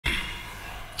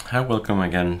Hi, welcome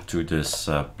again to this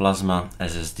Plasma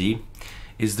SSD.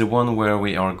 It's the one where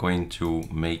we are going to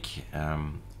make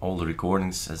all the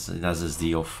recordings as an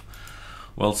SSD of,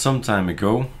 well, some time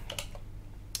ago.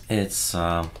 It's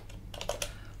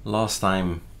last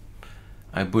time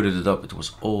I booted it up, it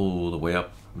was all the way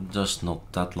up, just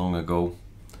not that long ago.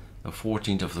 The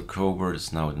 14th of October,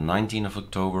 it's now the 19th of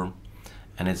October,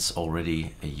 and it's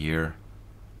already a year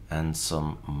and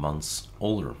some months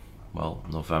older. Well,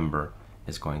 November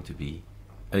is going to be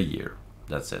a year.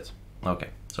 That's it. Okay,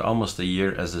 so almost a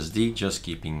year SSD, just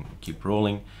keep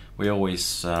rolling. We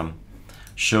always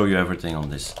show you everything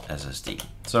on this SSD.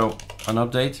 So an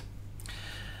update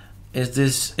is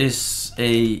this is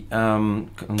a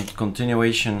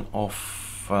continuation of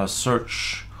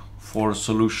search for a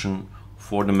solution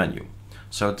for the menu.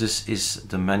 So this is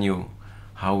the menu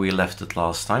how we left it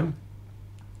last time.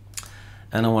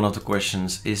 And one of the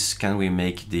questions is, can we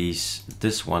make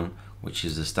this one, which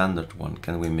is the standard one,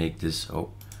 can we make this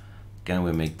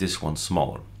one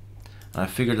smaller? I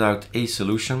figured out a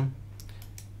solution.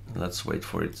 Let's wait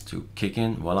for it to kick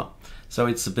in. Voila. So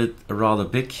it's rather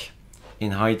big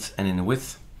in height and in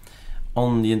width.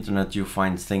 On the internet you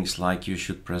find things like you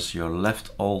should press your left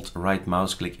alt right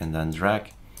mouse click and then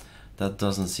drag. That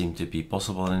doesn't seem to be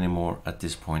possible anymore at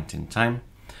this point in time.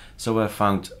 So I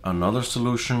found another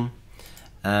solution,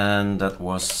 and that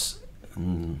was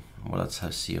well, let's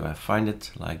see if I find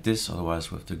it like this, otherwise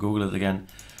we have to Google it again.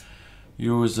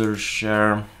 User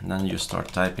share, then you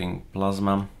start typing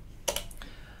plasma,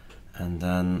 and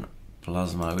then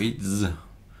plasmaoids,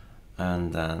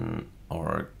 and then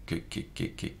or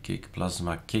kick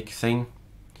plasma kick thing.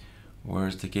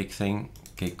 Where's the kick thing?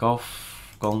 Kick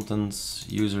off, contents,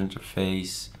 user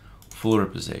interface, full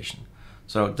representation.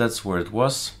 So that's where it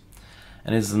was,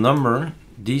 and it's the number.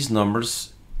 These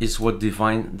numbers is what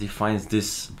defines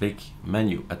this big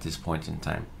menu at this point in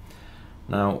time.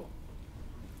 Now,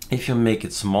 if you make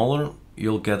it smaller,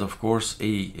 you'll get, of course,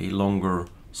 a longer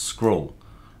scroll.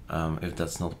 If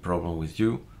that's not a problem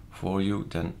for you,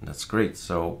 then that's great.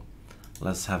 So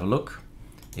let's have a look.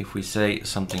 If we say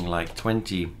something like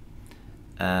 20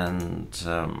 and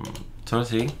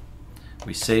 30,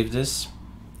 we save this.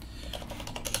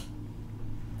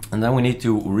 And then we need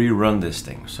to rerun this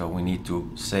thing. So we need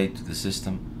to say to the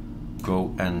system,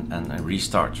 go and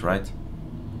restart, right?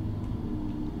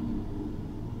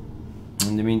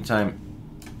 In the meantime,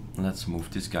 let's move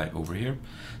this guy over here.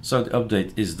 So the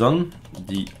update is done.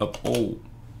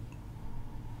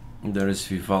 There is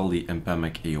Vivaldi and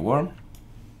Pemac AOR.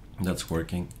 That's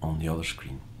working on the other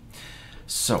screen.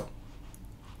 So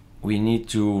we need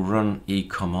to run a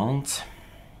command.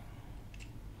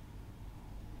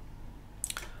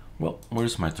 Well,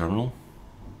 where's my terminal?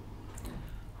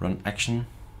 Run action.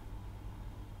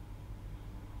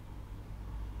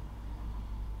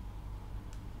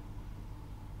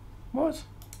 What?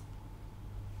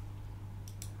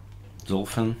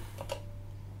 Dolphin.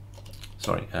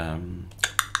 Sorry,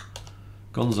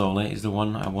 console is the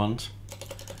one I want.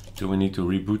 Do we need to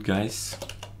reboot, guys?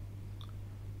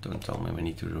 Don't tell me we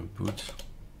need to reboot.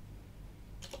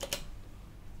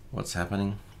 What's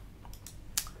happening?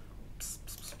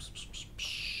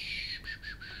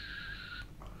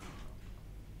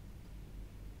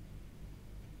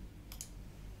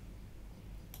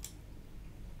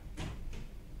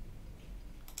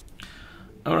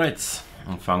 Alright,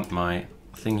 I found my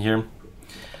thing here.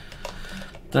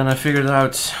 Then I figured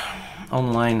out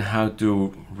online how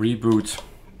to reboot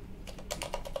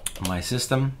my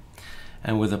system,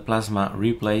 and with a plasma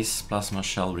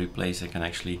shell replace, I can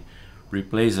actually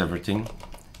replace everything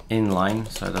in line,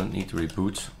 so I don't need to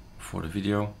reboot for the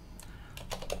video.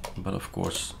 But of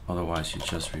course, otherwise you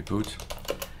just reboot.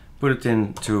 Put it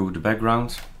into the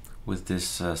background with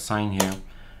this sign here,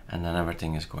 and then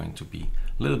everything is going to be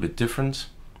a little bit different.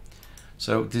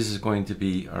 So this is going to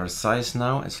be our size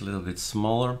now. It's a little bit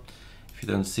smaller. If you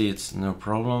don't see it, no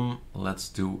problem. Let's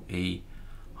do a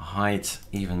height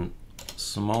even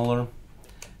smaller.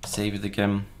 Save it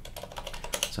again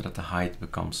so that the height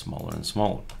becomes smaller and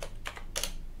smaller.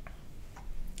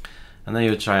 And then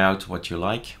you try out what you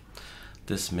like.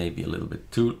 This may be a little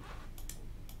bit too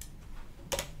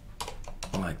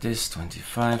like this,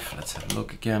 25. Let's have a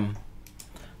look again.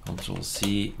 Control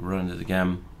C, run it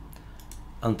again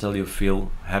until you feel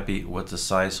happy with the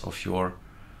size of your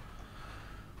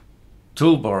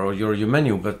toolbar or your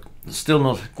menu, but still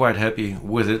not quite happy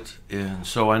with it.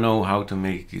 So I know how to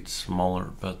make it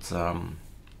smaller, but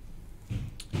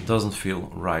it doesn't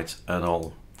feel right at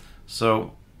all.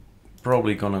 So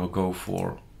probably gonna go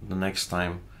for the next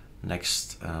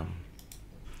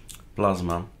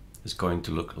plasma is going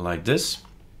to look like this.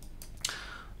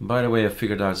 By the way, I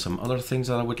figured out some other things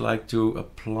that I would like to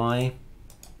apply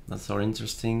that are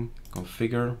interesting.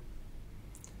 Configure,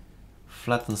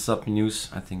 flatten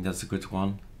submenus, I think that's a good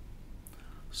one.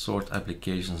 Sort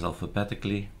applications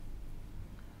alphabetically.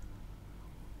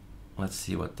 Let's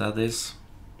see what that is.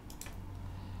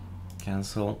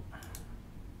 Cancel.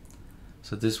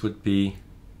 So this would be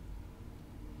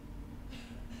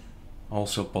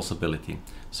also a possibility.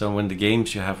 So when the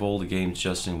games, you have all the games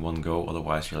just in one go,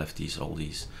 otherwise you'll have all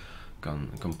these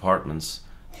compartments,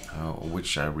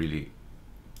 which I really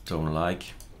don't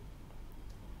like.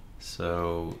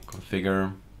 So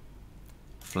configure,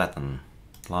 flatten,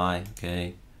 apply,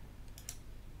 okay.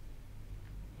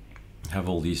 Have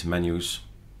all these menus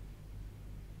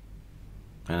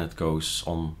and it goes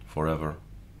on forever.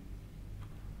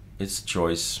 It's a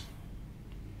choice,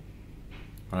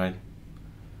 right?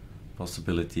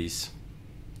 Possibilities.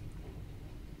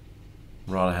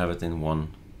 Rather have it in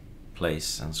one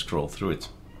place and scroll through it.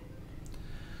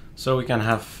 So we can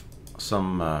have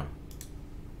some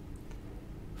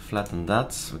flatten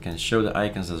that. We can show the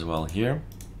icons as well here.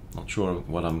 Not sure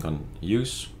what I'm going to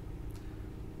use.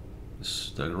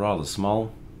 They're rather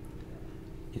small.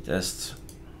 It is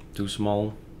too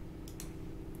small.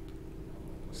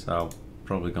 So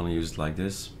probably gonna use it like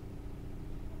this.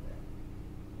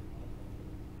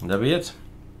 And that'll be it.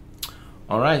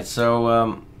 Alright,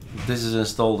 so this is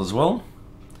installed as well.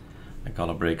 I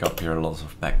gotta break up here, lots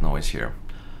of back noise here.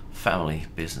 Family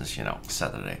business, you know,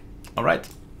 Saturday. Alright,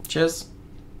 cheers.